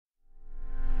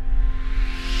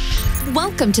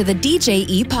Welcome to the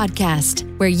DJE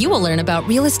podcast, where you will learn about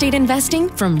real estate investing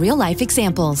from real-life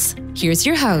examples. Here's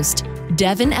your host,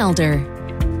 Devin Elder.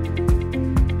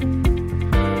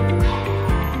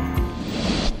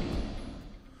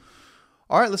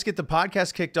 All right, let's get the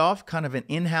podcast kicked off. Kind of an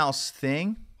in-house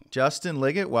thing. Justin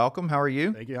Liggitt, welcome. How are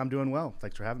you? Thank you. I'm doing well.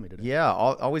 Thanks for having me today. Yeah,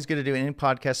 always good to do an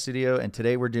in-podcast studio, and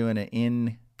today we're doing an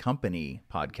in-company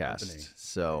podcast.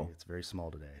 So it's very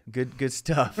small today. Good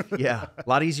stuff. Yeah, a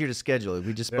lot easier to schedule.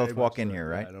 We just both walk in here,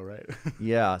 right? I know, right?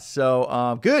 Yeah.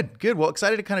 So good. Well,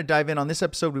 excited to kind of dive in on this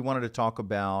episode. We wanted to talk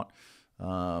about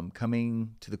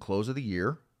coming to the close of the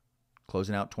year,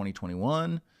 closing out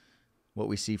 2021, what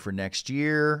we see for next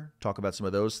year. Talk about some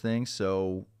of those things.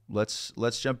 So let's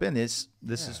jump in.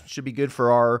 Should be good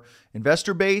for our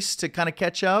investor base to kind of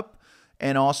catch up,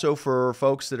 and also for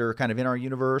folks that are kind of in our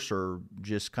universe or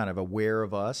just kind of aware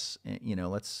of us. You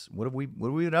know, what have we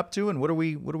been up to, and what are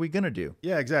we gonna do?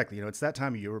 Yeah, exactly. You know, it's that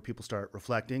time of year where people start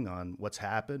reflecting on what's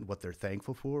happened, what they're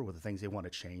thankful for, what the things they want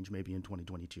to change maybe in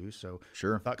 2022. So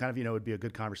sure, I thought kind of, you know, it'd be a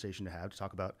good conversation to have to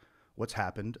talk about what's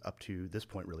happened up to this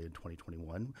point really in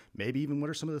 2021. Maybe even what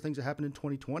are some of the things that happened in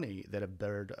 2020 that have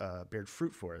bared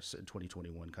fruit for us in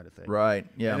 2021 kind of thing. Right.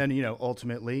 Yeah. And then, you know,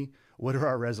 ultimately, what are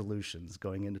our resolutions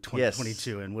going into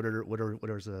 2022? Yes. And what is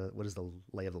the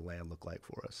lay of the land look like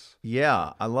for us?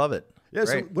 Yeah, I love it. Yeah.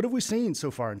 Great. So what have we seen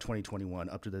so far in 2021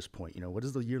 up to this point? You know, what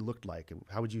does the year look like?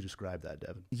 How would you describe that,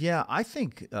 Devin? Yeah, I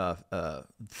think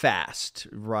fast,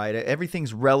 right?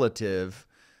 Everything's relative.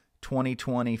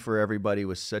 2020 for everybody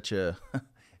was such a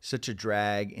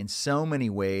drag in so many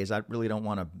ways. I really don't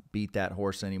want to beat that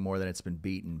horse any more than it's been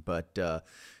beaten, but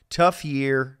tough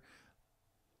year.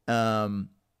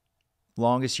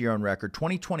 Longest year on record.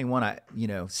 2021,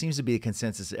 seems to be a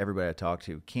consensus that everybody I talk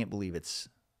to can't believe it's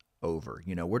over.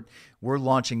 You know, we're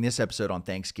launching this episode on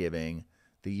Thanksgiving.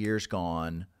 The year's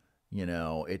gone. You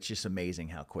know, it's just amazing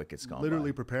how quick it's gone.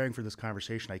 Literally preparing for this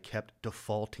conversation, I kept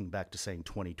defaulting back to saying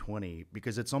 2020,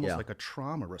 because it's almost like a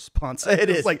trauma response. It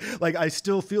is like I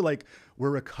still feel like we're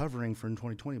recovering from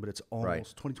 2020, but it's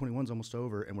almost right. 2021's almost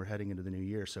over, and we're heading into the new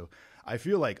year. So I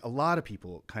feel like a lot of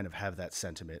people kind of have that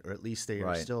sentiment, or at least they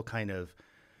are still kind of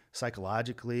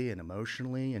psychologically and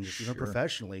emotionally and just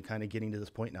professionally kind of getting to this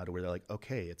point now to where they're like,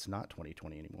 okay, it's not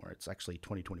 2020 anymore. It's actually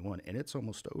 2021 and it's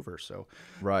almost over. So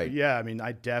yeah, I mean,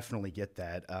 I definitely get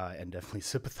that and definitely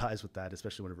sympathize with that,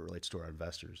 especially whenever it relates to our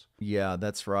investors. Yeah,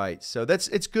 that's right. So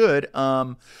it's good.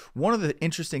 One of the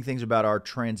interesting things about our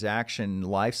transaction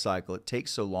life cycle, it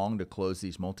takes so long to close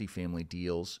these multifamily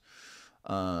deals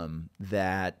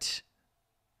that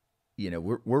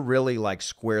we're really like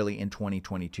squarely in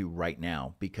 2022 right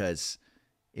now, because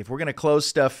if we're going to close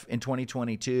stuff in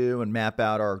 2022 and map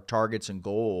out our targets and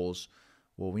goals,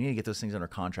 well, we need to get those things under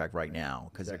contract right now,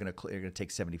 because they're going to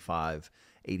take 75,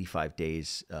 85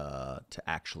 days to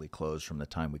actually close from the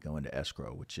time we go into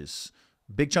escrow, which is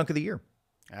a big chunk of the year.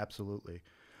 Absolutely.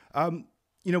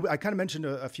 You know, I kind of mentioned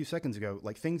a few seconds ago,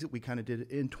 like things that we kind of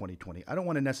did in 2020. I don't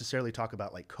want to necessarily talk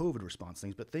about like COVID response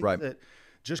things, but things that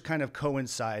just kind of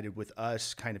coincided with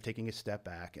us kind of taking a step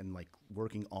back and like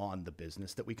working on the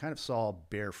business that we kind of saw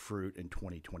bear fruit in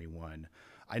 2021.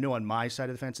 I know on my side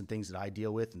of the fence and things that I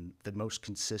deal with, and the most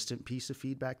consistent piece of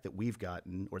feedback that we've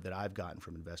gotten or that I've gotten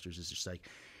from investors is just like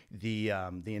the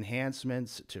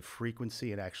enhancements to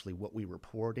frequency and actually what we were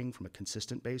reporting from a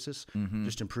consistent basis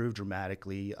just improved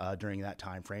dramatically during that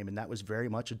time frame. And that was very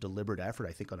much a deliberate effort,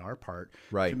 I think, on our part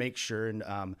to make sure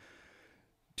and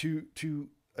to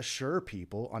assure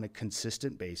people on a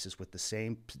consistent basis with the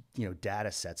same, data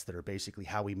sets that are basically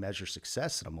how we measure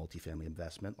success in a multifamily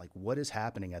investment, like what is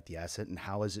happening at the asset and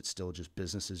how is it still just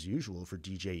business as usual for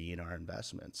DJE and our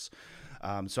investments.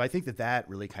 So I think that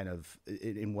really kind of,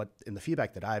 in the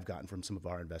feedback that I've gotten from some of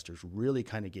our investors, really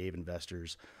kind of gave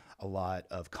investors a lot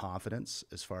of confidence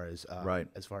as far as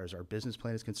our business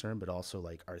plan is concerned, but also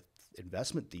like our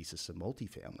investment thesis in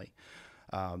multifamily,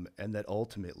 and that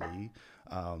ultimately,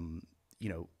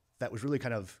 that was really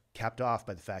kind of capped off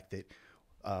by the fact that,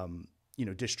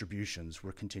 distributions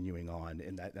were continuing on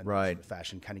in that sort of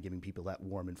fashion, kind of giving people that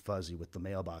warm and fuzzy with the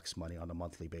mailbox money on a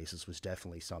monthly basis was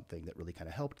definitely something that really kind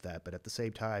of helped that. But at the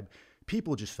same time,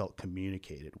 people just felt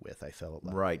communicated with, I felt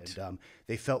like. And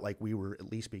they felt like we were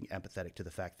at least being empathetic to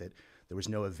the fact that there was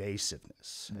no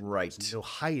evasiveness. There was no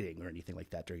hiding or anything like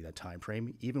that during that time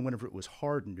frame. Even whenever it was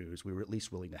hard news, we were at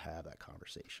least willing to have that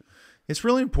conversation. It's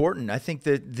really important. I think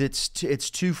that it's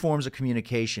two forms of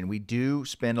communication. We do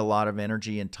spend a lot of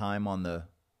energy and time on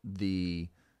the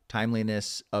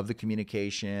timeliness of the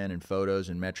communication and photos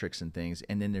and metrics and things.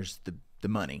 And then there's the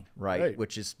money, right?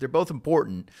 Which is, they're both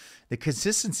important. The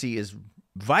consistency is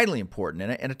vitally important.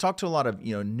 And I talked to a lot of,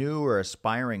 new or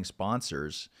aspiring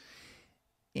sponsors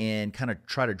and kind of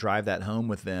try to drive that home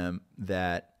with them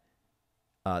that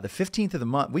the 15th of the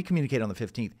month, we communicate on the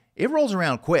 15th. It rolls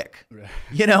around quick. Right.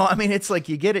 It's like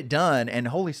you get it done and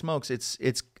holy smokes,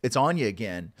 it's on you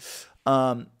again.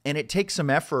 And it takes some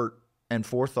effort and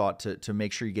forethought to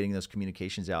make sure you're getting those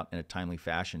communications out in a timely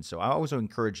fashion. So I always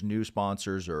encourage new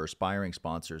sponsors or aspiring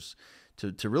sponsors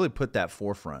to really put that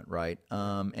forefront, right?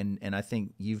 And I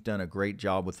think you've done a great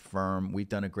job with the firm. We've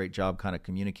done a great job kind of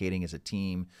communicating as a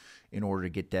team in order to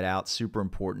get that out. Super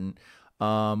important.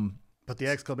 But the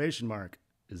exclamation mark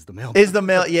is the mail.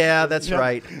 Yeah, that's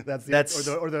right. That's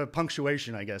or the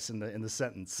punctuation, I guess, in the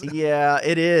sentence. Yeah,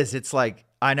 it is. It's like,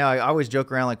 I know I always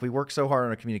joke around like we work so hard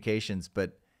on our communications,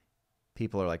 but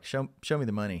people are like, show me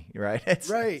the money, right?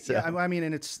 Right. So. Yeah.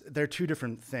 And they're two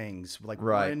different things. Like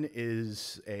one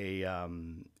is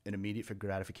an immediate for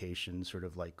gratification, sort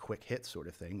of like quick hit sort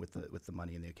of thing with the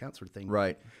money in the account sort of thing.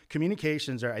 Right.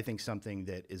 Communications are, I think, something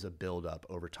that is a buildup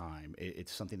over time.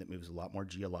 It's something that moves a lot more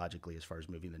geologically as far as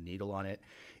moving the needle on it,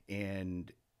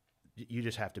 and you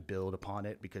just have to build upon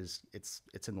it because it's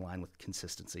in line with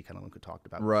consistency, kind of like we talked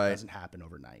about. Right. It doesn't happen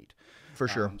overnight. For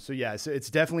sure. So it's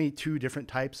definitely two different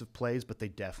types of plays, but they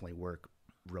definitely work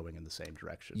rowing in the same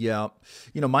direction. Yeah.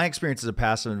 My experience as a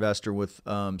passive investor with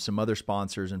some other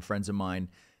sponsors and friends of mine,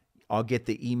 I'll get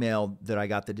the email that I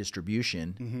got the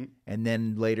distribution, and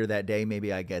then later that day,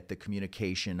 maybe I get the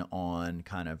communication on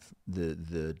kind of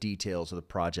the details of the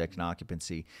project and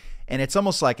occupancy. And it's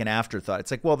almost like an afterthought.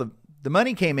 It's like, well, the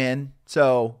money came in,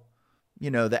 so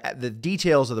the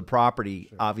details of the property,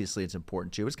 sure, obviously it's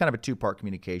important too. It's kind of a two-part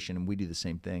communication, and we do the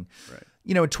same thing. Right.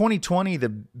 In 2020, the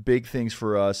big things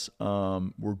for us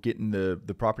were getting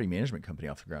the property management company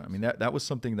off the ground. I mean, that was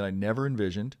something that I never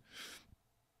envisioned.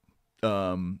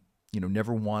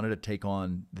 Never wanted to take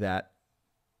on that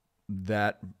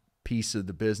piece of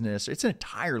the business. It's an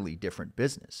entirely different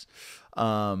business.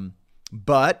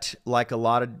 But like a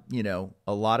lot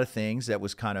of things, that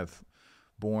was kind of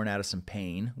born out of some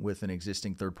pain with an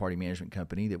existing third-party management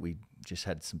company that we just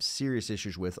had some serious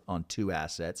issues with on 2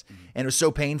 assets. And it was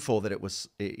so painful that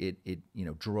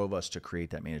it drove us to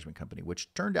create that management company,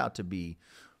 which turned out to be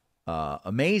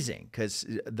amazing because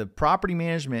the property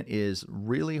management is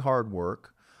really hard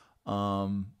work.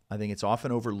 I think it's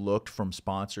often overlooked from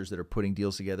sponsors that are putting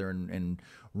deals together and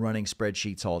running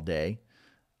spreadsheets all day.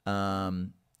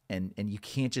 And you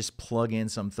can't just plug in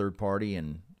some third party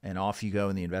and off you go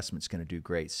and the investment's going to do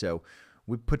great. So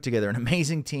we put together an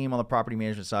amazing team on the property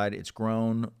management side. It's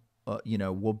grown,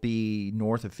 we'll be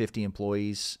north of 50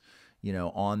 employees,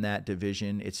 on that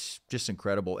division. It's just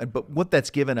incredible. But what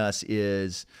that's given us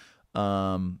is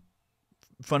fundamentally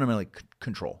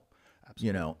control.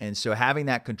 Absolutely. And so having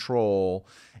that control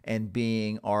and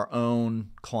being our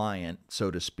own client,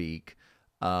 so to speak,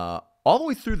 all the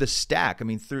way through the stack.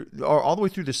 All the way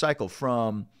through the cycle,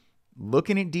 from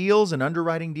looking at deals and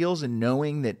underwriting deals and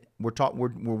knowing that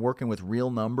we're working with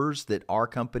real numbers that our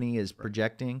company is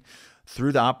projecting,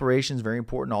 through the operations, very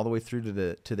important, all the way through to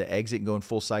the exit and going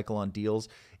full cycle on deals.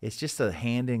 It's just a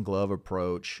hand in glove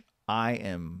approach. I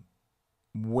am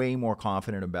way more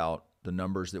confident about the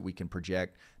numbers that we can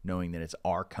project, knowing that it's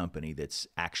our company that's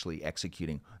actually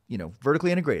executing,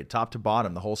 vertically integrated, top to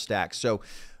bottom, the whole stack. So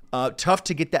tough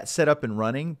to get that set up and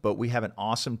running, but we have an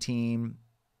awesome team.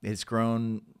 It's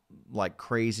grown like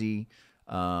crazy.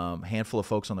 Handful of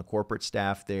folks on the corporate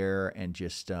staff there, and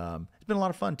just it's been a lot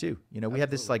of fun too. We have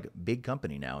this like big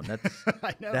company now, and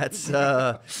that's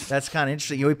that's kind of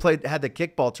interesting. We had the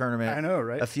kickball tournament. I know,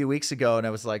 right? A few weeks ago, and I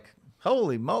was like,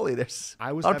 holy moly, there's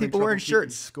a lot of people wearing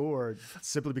shirts. Scored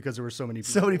simply because there were so many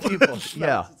people. So many people,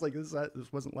 yeah. It's like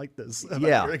this wasn't like this a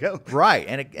year ago. Right,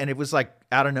 and it was like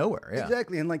out of nowhere. Yeah.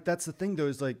 Exactly, and like that's the thing though,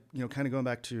 is like kind of going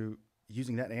back to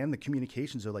using that and the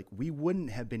communications are like, we wouldn't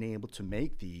have been able to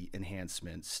make the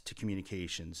enhancements to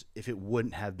communications if it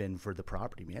wouldn't have been for the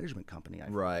property management company. I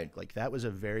right. think. Like that was a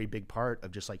very big part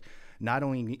of just like not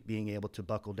only being able to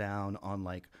buckle down on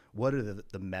like what are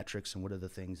the metrics and what are the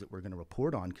things that we're going to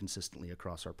report on consistently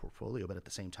across our portfolio, but at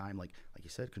the same time, like you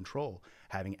said, control,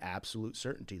 having absolute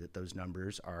certainty that those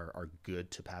numbers are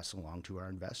good to pass along to our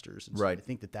investors. And so right. I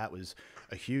think that was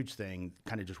a huge thing,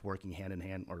 kind of just working hand in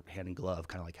hand or hand in glove,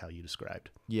 kind of like how you described.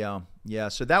 Yeah. Yeah.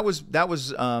 So that was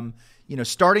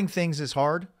starting things is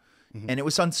hard, and it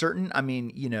was uncertain.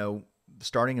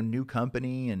 Starting a new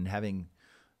company and having,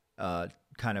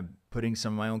 kind of putting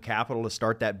some of my own capital to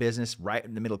start that business right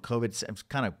in the middle of COVID, it's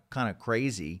kind of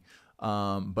crazy.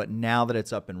 But now that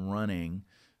it's up and running,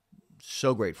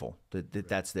 so grateful that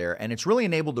that's there. And it's really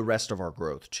enabled the rest of our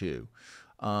growth too.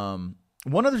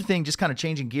 One other thing, just kind of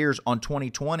changing gears on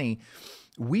 2020,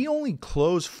 we only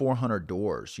closed 400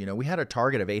 doors. You know, we had a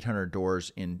target of 800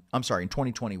 doors in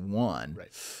 2021.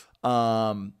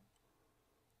 Right.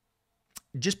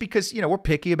 Just because, you know, we're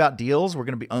picky about deals. We're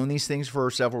going to own these things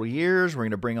for several years. We're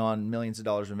going to bring on millions of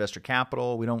dollars of investor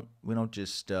capital. We don't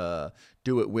just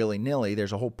do it willy-nilly.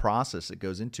 There's a whole process that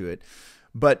goes into it.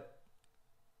 But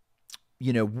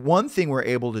you know, one thing we're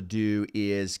able to do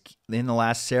is in the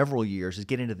last several years is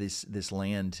get into this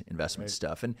land investment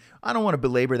stuff. And I don't want to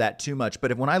belabor that too much,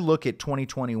 but when I look at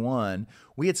 2021,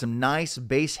 we had some nice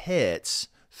base hits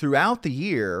throughout the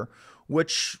year,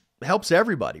 which helps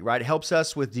everybody, right? It helps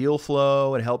us with deal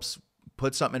flow. It helps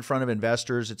put something in front of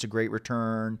investors. It's a great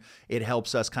return. It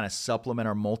helps us kind of supplement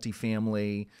our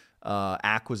multifamily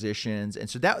acquisitions. And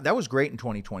so that was great in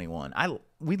 2021.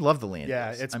 We love the land.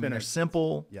 Yeah, deals. They're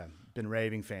simple. Yeah. Been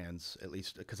raving fans, at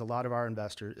least because a lot of our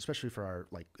investors, especially for our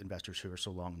like investors who are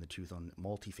so long in the tooth on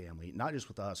multifamily, not just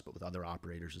with us but with other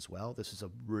operators as well. This is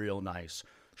a real nice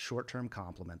short-term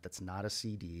complement that's not a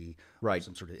CD, right?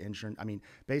 Some sort of insurance. I mean,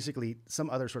 basically some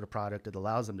other sort of product that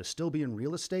allows them to still be in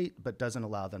real estate, but doesn't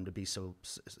allow them to be so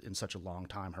in such a long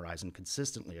time horizon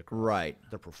consistently across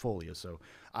their portfolio. So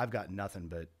I've got nothing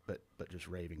but just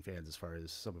raving fans as far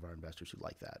as some of our investors who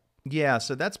like that. Yeah,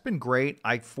 so that's been great.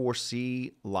 I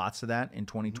foresee lots of that in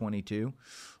 2022.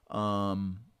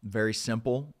 Very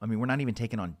simple. I mean, we're not even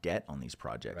taking on debt on these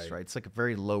projects, right? It's like a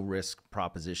very low risk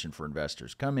proposition for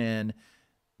investors. Come in,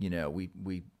 you know, we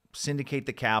syndicate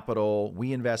the capital,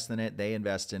 we invest in it, they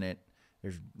invest in it.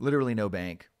 There's literally no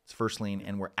bank. It's first lien,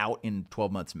 and we're out in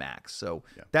 12 months max. So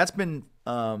that's been,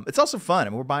 it's also fun.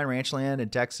 I mean, we're buying ranch land in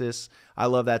Texas. I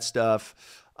love that stuff.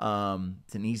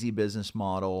 It's an easy business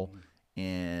model.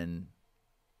 And,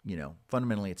 you know,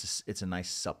 fundamentally, it's a nice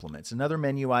supplement. It's another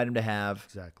menu item to have.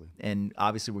 Exactly. And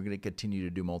obviously, we're going to continue to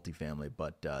do multifamily.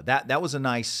 But that was a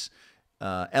nice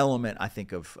element, I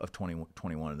think, of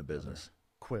 2021 in the business.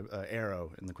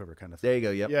 Arrow in the quiver kind of thing. There you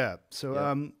go. Yep. Yeah.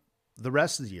 So the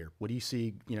rest of the year, what do you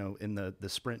see, you know, in the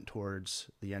sprint towards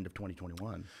the end of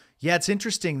 2021? Yeah, it's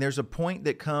interesting. There's a point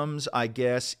that comes, I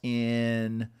guess,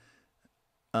 in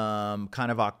kind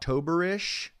of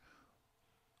October-ish,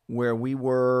 where we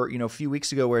were, you know, a few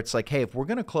weeks ago, where it's like, hey, if we're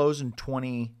going to close in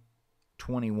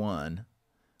 2021,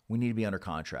 we need to be under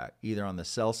contract, either on the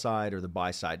sell side or the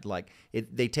buy side. Like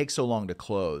they take so long to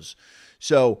close.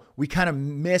 So we kind of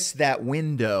missed that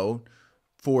window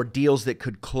for deals that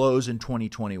could close in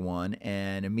 2021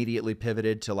 and immediately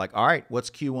pivoted to like, all right, what's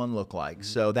Q1 look like? Mm-hmm.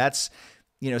 So that's,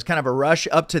 you know, it's kind of a rush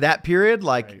up to that period.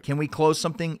 Like, can we close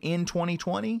something in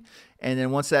 2020? And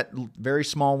then once that very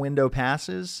small window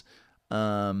passes,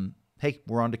 hey,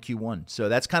 we're on to Q1. So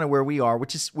that's kind of where we are,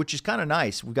 which is kind of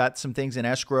nice. We've got some things in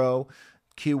escrow,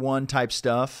 Q1 type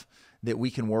stuff that we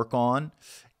can work on.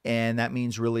 And that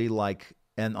means really like,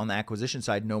 and on the acquisition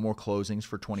side, no more closings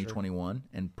for 2021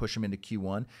 and push them into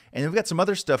Q1. And then we've got some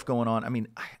other stuff going on. I mean,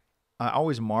 I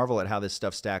always marvel at how this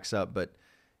stuff stacks up, but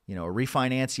you know, a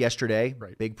refinance yesterday,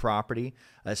 big property,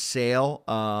 a sale,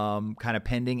 kind of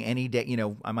pending any day. You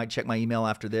know, I might check my email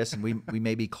after this and we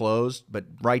may be closed, but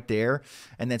right there.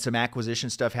 And then some acquisition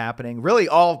stuff happening, really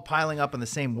all piling up in the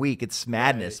same week. It's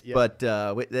madness, but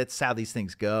that's how these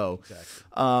things go.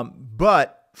 Exactly.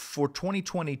 But for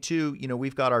 2022, you know,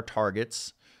 we've got our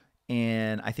targets,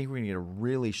 and I think we're going to get a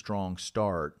really strong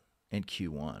start in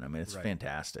Q1. I mean, it's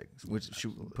fantastic, which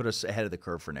should put us ahead of the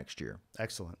curve for next year.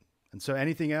 Excellent. And so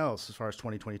anything else as far as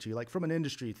 2022, like from an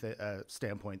industry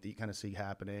standpoint that you kind of see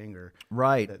happening or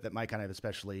that might kind of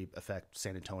especially affect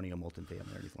San Antonio,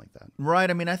 multifamily or anything like that? Right.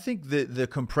 I mean, I think the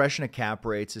compression of cap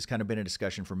rates has kind of been a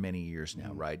discussion for many years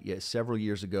now, right? Yeah, several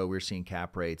years ago, we were seeing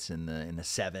cap rates in the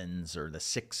 7s or the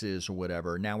 6s or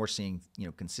whatever. Now we're seeing, you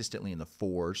know, consistently in the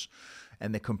 4s.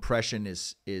 And the compression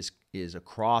is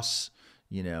across,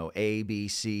 you know, A, B,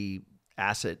 C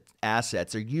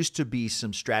assets. There used to be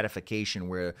some stratification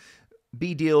where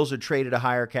B deals are traded a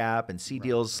higher cap and C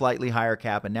deals slightly higher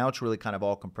cap, and now it's really kind of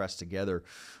all compressed together.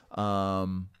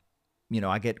 You know,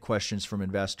 I get questions from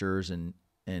investors and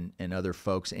other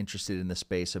folks interested in the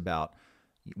space about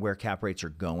where cap rates are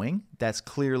going. That's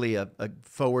clearly a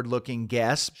forward-looking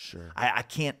guess. Sure. I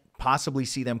can't possibly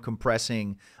see them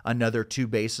compressing another 2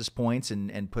 basis points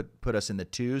and put us in the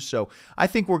 2s. So I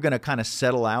think we're going to kind of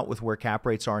settle out with where cap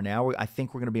rates are now. I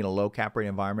think we're going to be in a low cap rate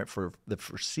environment for the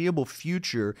foreseeable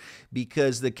future,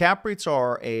 because the cap rates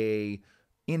are a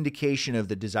indication of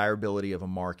the desirability of a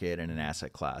market and an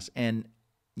asset class. And,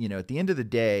 you know, at the end of the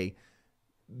day,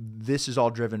 this is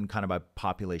all driven kind of by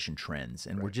population trends.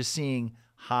 And we're just seeing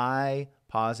high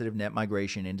positive net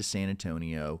migration into San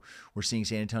Antonio. We're seeing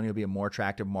San Antonio be a more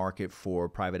attractive market for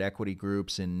private equity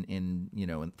groups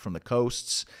from the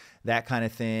coasts, that kind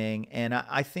of thing. And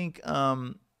I think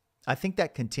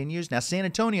that continues. Now, San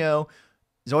Antonio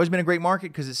has always been a great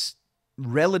market because it's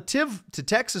relative to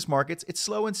Texas markets, it's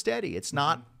slow and steady. It's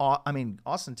not,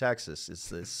 Austin, Texas is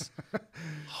this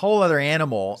whole other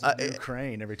animal.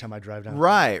 Ukraine every time I drive down.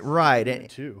 Right. And,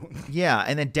 too. Yeah.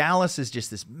 And then Dallas is just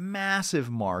this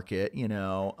massive market,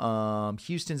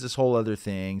 Houston's this whole other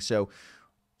thing. So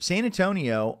San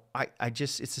Antonio,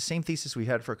 it's the same thesis we've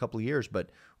had for a couple of years, but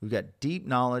we've got deep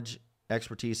knowledge,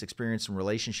 expertise, experience, and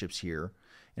relationships here.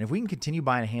 And if we can continue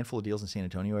buying a handful of deals in San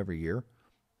Antonio every year,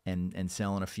 and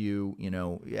selling a few,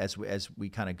 as we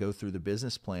kind of go through the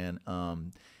business plan,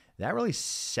 that really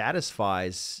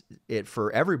satisfies it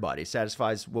for everybody. It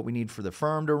satisfies what we need for the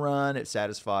firm to run. It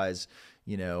satisfies,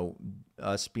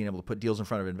 us being able to put deals in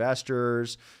front of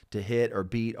investors to hit or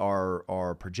beat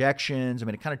our projections. I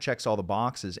mean, it kind of checks all the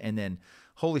boxes. And then,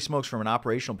 holy smokes, from an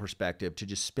operational perspective, to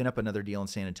just spin up another deal in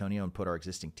San Antonio and put our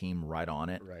existing team right on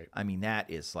it. Right. I mean, that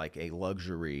is like a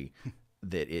luxury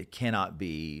that it cannot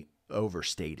be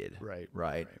overstated.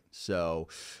 Right. So,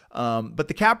 but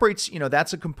the cap rates,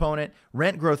 that's a component.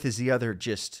 Rent growth is the other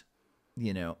just,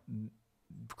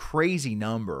 crazy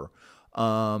number.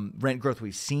 Rent growth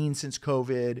we've seen since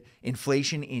COVID,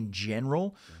 inflation in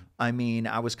general. I mean,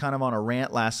 I was kind of on a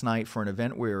rant last night for an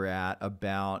event we were at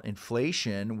about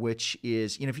inflation, which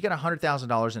is, if you got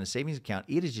 $100,000 in a savings account,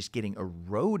 it is just getting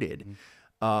eroded.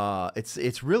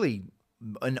 It's really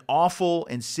an awful,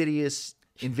 insidious,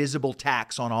 invisible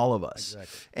tax on all of us.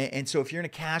 Exactly. And so if you're in a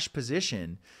cash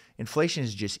position, inflation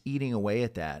is just eating away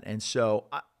at that. And so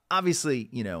obviously,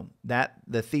 that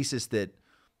the thesis that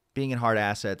being in hard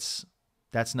assets,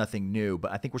 that's nothing new,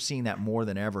 but I think we're seeing that more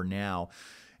than ever now.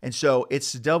 And so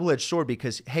it's a double-edged sword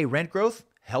because, hey, rent growth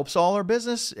helps all our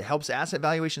business. It helps asset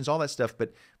valuations, all that stuff.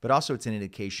 But also it's an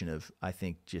indication of, I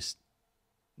think, just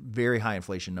very high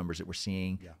inflation numbers that we're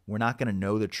seeing. Yeah. We're not going to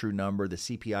know the true number. The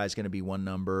CPI is going to be one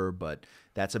number, but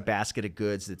that's a basket of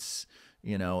goods that's,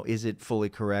 is it fully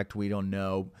correct? We don't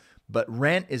know. But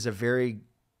rent is a very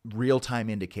real-time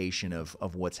indication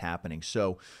of what's happening.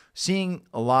 So seeing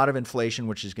a lot of inflation,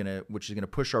 which is going to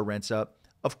push our rents up.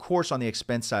 Of course, on the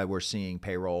expense side, we're seeing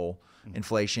payroll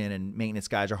inflation, and maintenance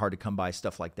guys are hard to come by,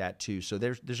 stuff like that too. So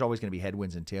there's always going to be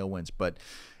headwinds and tailwinds, but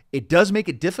it does make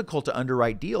it difficult to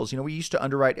underwrite deals. We used to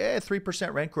underwrite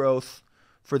 3% rent growth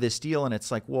for this deal, and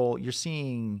it's like, well, you're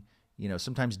seeing,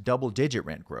 sometimes double-digit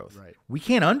rent growth. Right. We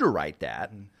can't underwrite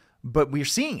that, but we're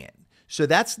seeing it. So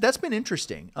that's been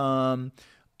interesting.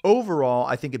 Overall,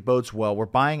 I think it bodes well. We're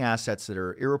buying assets that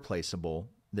are irreplaceable.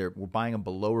 We're buying them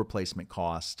below replacement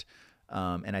cost.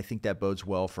 And I think that bodes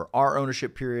well for our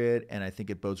ownership period, and I think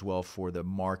it bodes well for the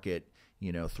market,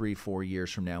 3-4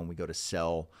 years from now when we go to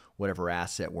sell whatever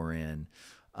asset we're in.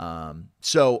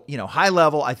 So, high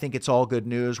level, I think it's all good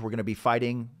news. We're going to be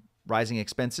fighting rising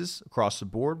expenses across the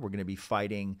board. We're going to be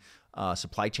fighting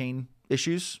supply chain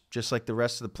issues, just like the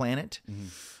rest of the planet.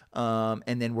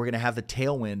 And then we're going to have the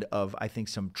tailwind of, I think,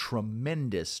 some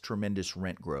tremendous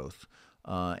rent growth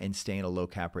and stay in a low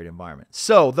cap rate environment.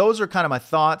 So those are kind of my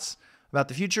thoughts about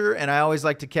the future. And I always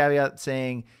like to caveat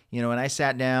saying, when I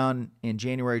sat down in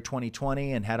January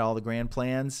 2020 and had all the grand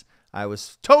plans, I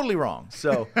was totally wrong.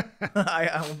 So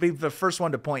I will be the first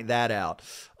one to point that out.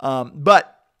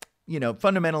 But,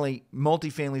 fundamentally,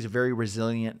 multifamily is a very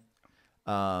resilient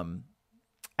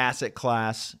asset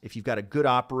class. If you've got a good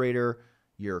operator,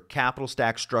 your capital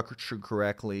stack structured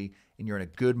correctly, and you're in a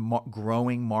good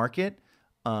growing market,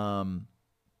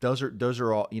 those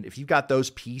are all, if you've got those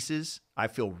pieces, I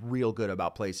feel real good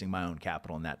about placing my own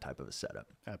capital in that type of a setup.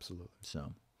 Absolutely.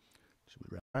 So,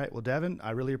 all right. Well, Devin,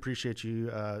 I really appreciate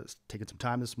you taking some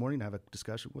time this morning to have a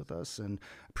discussion with us, and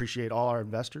appreciate all our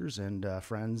investors and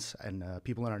friends and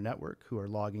people in our network who are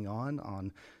logging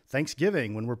on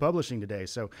Thanksgiving when we're publishing today.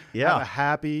 So have a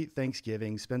happy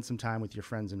Thanksgiving. Spend some time with your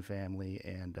friends and family,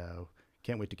 and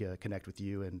can't wait to connect with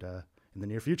you and in the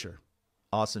near future.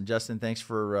 Awesome. Justin, thanks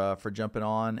for jumping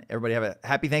on. Everybody have a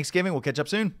happy Thanksgiving. We'll catch up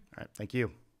soon. All right. Thank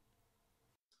you.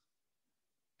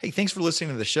 Hey, thanks for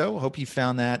listening to the show. Hope you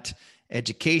found that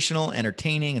educational,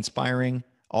 entertaining, inspiring,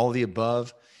 all of the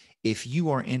above. If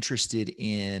you are interested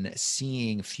in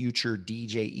seeing future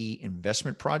DJE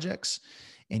investment projects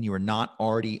and you are not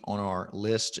already on our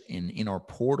list in our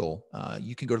portal,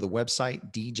 you can go to the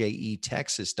website,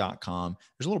 djetexas.com.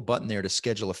 There's a little button there to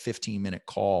schedule a 15-minute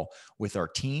call with our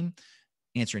team,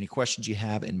 answer any questions you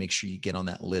have, and make sure you get on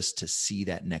that list to see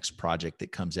that next project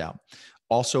that comes out.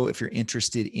 Also, if you're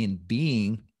interested in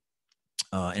being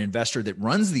an investor that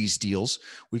runs these deals,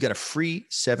 we've got a free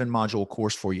 7-module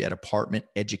course for you at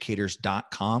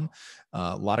apartmenteducators.com.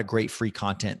 A lot of great free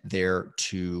content there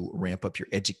to ramp up your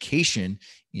education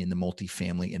in the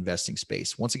multifamily investing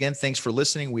space. Once again, thanks for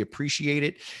listening. We appreciate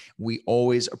it. We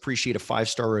always appreciate a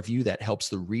 5-star review. That helps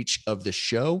the reach of the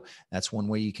show. That's one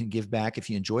way you can give back if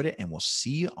you enjoyed it. And we'll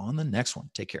see you on the next one.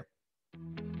 Take care.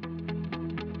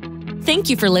 Thank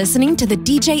you for listening to the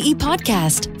DJE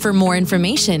podcast. For more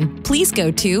information, please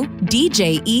go to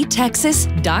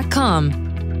djetexas.com.